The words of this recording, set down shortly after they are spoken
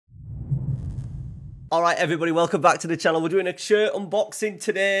Alright everybody, welcome back to the channel. We're doing a shirt unboxing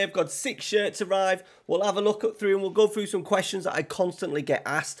today. I've got 6 shirts arrived. We'll have a look through and we'll go through some questions that I constantly get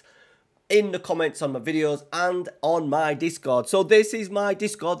asked in the comments on my videos and on my Discord. So this is my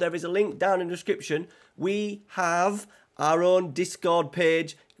Discord. There is a link down in the description. We have our own Discord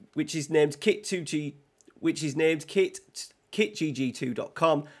page which is named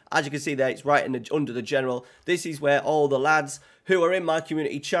kitgg2.com. As you can see there, it's right in under the general. This is where all the lads who are in my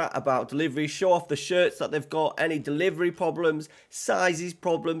community chat about delivery, show off the shirts that they've got, any delivery problems, sizes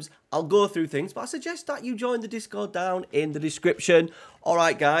problems. I'll go through things, but I suggest that you join the Discord down in the description.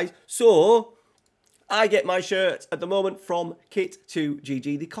 Alright guys, so I get my shirts at the moment from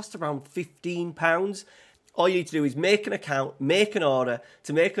Kit2GG. They cost around £15. All you need to do is make an account, make an order.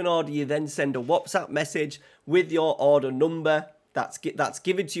 To make an order, you then send a WhatsApp message with your order number that's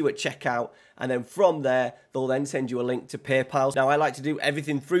given to you at checkout, and then from there they'll then send you a link to PayPal. Now I like to do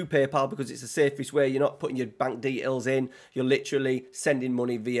everything through PayPal because it's the safest way. You're not putting your bank details in, you're literally sending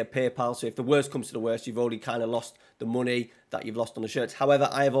money via PayPal. So if the worst comes to the worst, you've already kind of lost the money that you've lost on the shirts. However,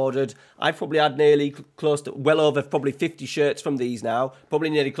 I've probably had nearly close to, well over probably 50 shirts from these now, probably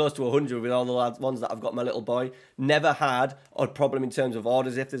nearly close to 100 with all the ones that I've got my little boy. Never had a problem in terms of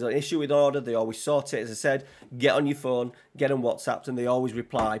orders. If there's an issue with order, they always sort it. As I said, get on your phone, get on WhatsApp, and they always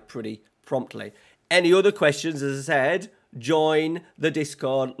reply pretty promptly. Any other questions, as I said, join the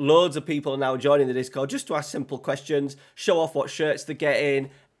Discord. Loads of people are now joining the Discord just to ask simple questions, show off what shirts they're getting,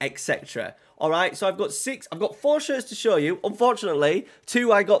 etc. Alright, so I've got 4 shirts to show you. Unfortunately,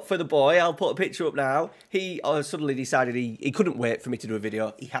 2 I got for the boy. I'll put a picture up now. He suddenly decided he couldn't wait for me to do a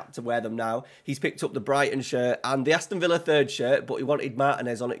video. He had to wear them now. He's picked up the Brighton shirt and the Aston Villa 3rd shirt, but he wanted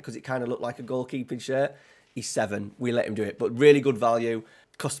Martinez on it because it kind of looked like a goalkeeping shirt. He's 7. We let him do it, but really good value.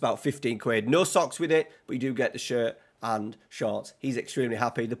 Cost about 15 quid. No socks with it, but you do get the shirt and shorts. He's extremely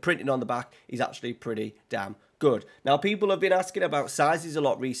happy. The printing on the back is actually pretty damn good. Now, people have been asking about sizes a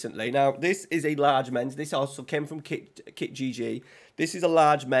lot recently. Now, this is a large men's. This also came from KitGG. This is a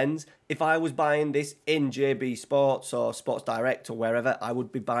large men's. If I was buying this in JB Sports or Sports Direct or wherever, I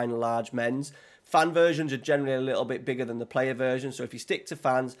would be buying a large men's. Fan versions are generally a little bit bigger than the player version. So if you stick to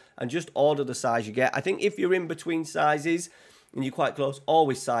fans and just order the size you get, I think if you're in between sizes and you're quite close,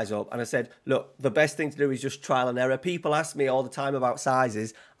 always size up. And I said, look, the best thing to do is just trial and error. People ask me all the time about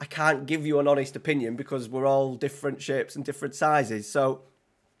sizes. I can't give you an honest opinion because we're all different shapes and different sizes. So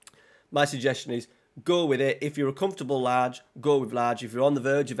my suggestion is go with it. If you're a comfortable large, go with large. If you're on the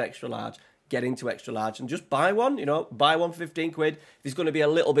verge of extra large, get into extra large and just buy one, you know, buy one for 15 quid. If it's going to be a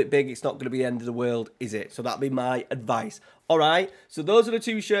little bit big, it's not going to be the end of the world, is it? So that'd be my advice. All right, so those are the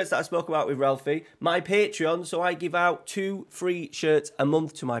 2 shirts that I spoke about with Ralphie. My Patreon, so I give out 2 free shirts a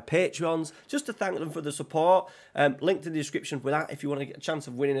month to my Patreons, just to thank them for the support. Linked in the description for that if you want to get a chance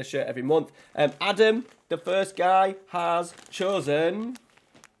of winning a shirt every month. Adam, the first guy, has chosen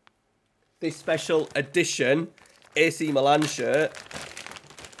this special edition AC Milan shirt.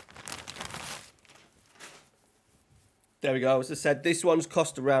 There we go. As I said, this one's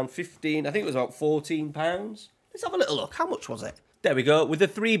cost around 15. I think it was about £14. Let's have a little look. How much was it? There we go. With the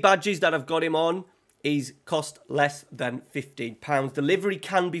 3 badges that I've got him on, he's cost less than £15. Delivery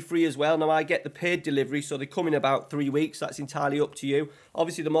can be free as well. Now, I get the paid delivery, so they come in about 3 weeks. That's entirely up to you.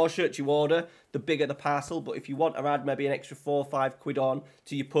 Obviously, the more shirts you order, the bigger the parcel. But if you want to add maybe an extra 4 or 5 quid on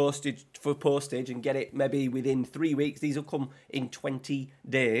to your postage and get it maybe within 3 weeks, these will come in 20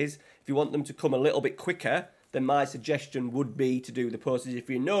 days. If you want them to come a little bit quicker, then my suggestion would be to do the postage. If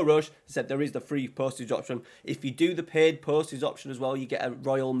you're in no rush, I said there is the free postage option. If you do the paid postage option as well, you get a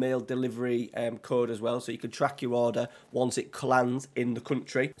Royal Mail delivery code as well, so you can track your order once it lands in the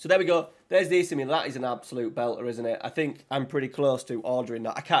country. So there we go. There's the AC Milan. That is an absolute belter, isn't it? I think I'm pretty close to ordering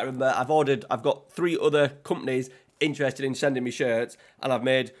that. I can't remember. I've got 3 other companies interested in sending me shirts, and I've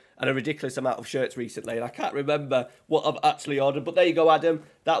made a ridiculous amount of shirts recently, and I can't remember what I've actually ordered. But there you go, Adam.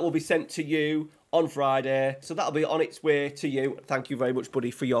 That will be sent to you on Friday, so that'll be on its way to you. Thank you very much, buddy,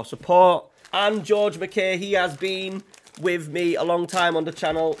 for your support. And George McKay, he has been with me a long time on the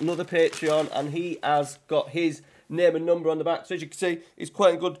channel, another Patreon, and he has got his name and number on the back. So as you can see, it's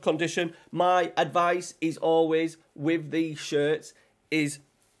quite in good condition. My advice is always with these shirts is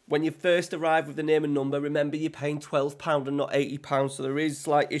when you first arrive with the name and number, remember you're paying £12 and not £80, so there is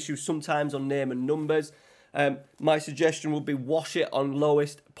slight issues sometimes on name and numbers. My suggestion would be wash it on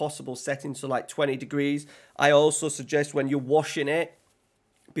lowest possible setting, so like 20 degrees. I also suggest when you're washing it,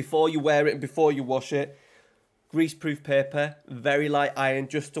 before you wear it and before you wash it, greaseproof paper, very light iron,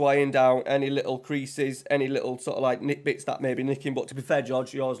 just to iron down any little creases, any little sort of like nit bits that may be nicking. But to be fair,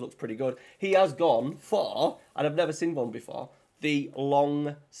 George, yours looks pretty good. He has gone for, and I've never seen one before, the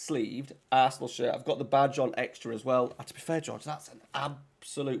long-sleeved Arsenal shirt. I've got the badge on extra as well. To be fair, George, that's an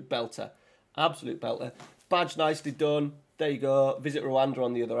absolute belter. Absolute belter. Badge nicely done. There you go. Visit Rwanda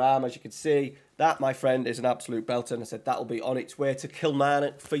on the other arm, as you can see. That, my friend, is an absolute belter. And I said that'll be on its way to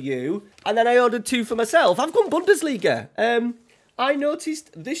Kilmarnock for you. And then I ordered 2 for myself. I've gone Bundesliga. I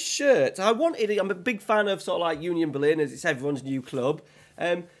noticed this shirt. I'm a big fan of sort of like Union Berlin, as it's everyone's new club.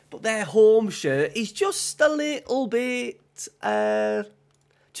 But their home shirt is just a little bit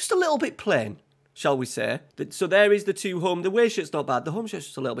plain, shall we say. So there is the 2 home. The away shirt's not bad. The home shirt's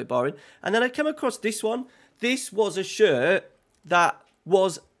just a little bit boring. And then I came across this one. This was a shirt that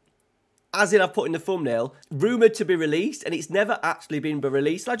was, as in I've put in the thumbnail, rumoured to be released, and it's never actually been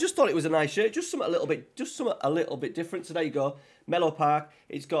released. I just thought it was a nice shirt, just something a little bit different. So there you go, Mellow Park.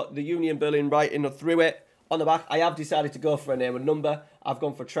 It's got the Union Berlin writing through it. On the back, I have decided to go for a name and number. I've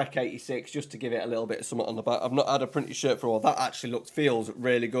gone for Trek 86 just to give it a little bit of something on the back. I've not had a printed shirt for a while. That actually feels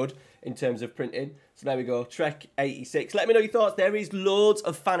really good in terms of printing. So there we go, Trek 86. Let me know your thoughts. There is loads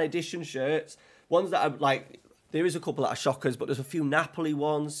of fan edition shirts. Ones that are like, there is a couple that are shockers, but there's a few Napoli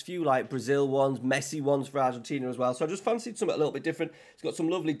ones, few like Brazil ones, Messi ones for Argentina as well. So I just fancied something a little bit different. It's got some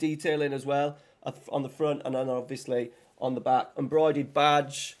lovely detailing as well on the front, and then obviously on the back, embroidered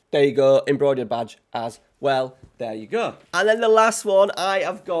badge. There you go, embroidered badge as well. There you go. And then the last one, I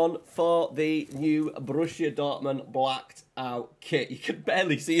have gone for the new Borussia Dortmund blacked out kit. You can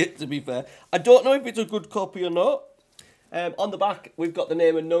barely see it, to be fair. I don't know if it's a good copy or not. On the back, we've got the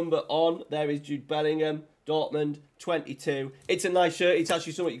name and number on. There is Jude Bellingham, Dortmund, 22. It's a nice shirt. It's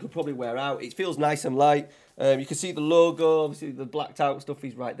actually something you could probably wear out. It feels nice and light. You can see the logo, obviously the blacked out stuff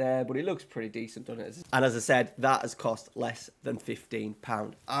is right there, but it looks pretty decent, doesn't it? And as I said, that has cost less than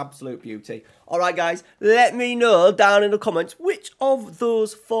 £15. Absolute beauty. All right, guys, let me know down in the comments which of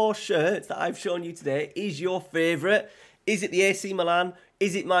those 4 shirts that I've shown you today is your favourite. Is it the AC Milan?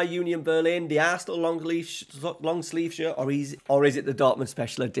 Is it my Union Berlin, the Arsenal long sleeve shirt, or is it the Dortmund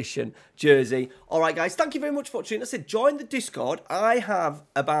Special Edition jersey? All right, guys, thank you very much for watching. I said join the Discord. I have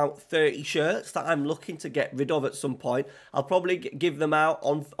about 30 shirts that I'm looking to get rid of at some point. I'll probably give them out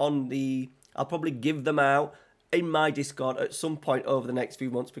in my Discord at some point over the next few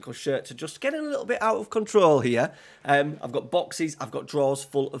months, because shirts are just getting a little bit out of control here. I've got boxes, I've got drawers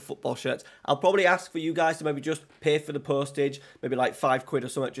full of football shirts. I'll probably ask for you guys to maybe just pay for the postage, maybe like £5 or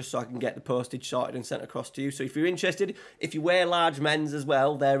something, just so I can get the postage sorted and sent across to you. So if you're interested, if you wear large men's as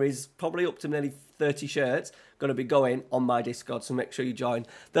well, there is probably up to nearly 30 shirts going to be going on my Discord, so make sure you join.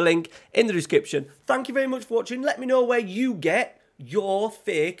 The link in the description. Thank you very much for watching. Let me know where you get your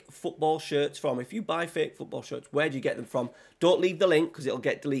fake football shirts from. If you buy fake football shirts, where do you get them from? Don't leave the link because it'll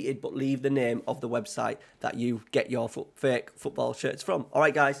get deleted, but leave the name of the website that you get your fake football shirts from. All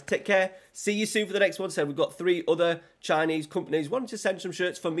right, guys, take care. See you soon for the next one. So we've got 3 other Chinese companies wanting to send some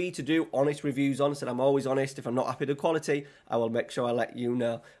shirts for me to do honest reviews on. I said I'm always honest. If I'm not happy with the quality, I will make sure I let you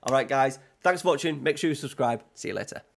know. All right, guys, thanks for watching. Make sure you subscribe. See you later.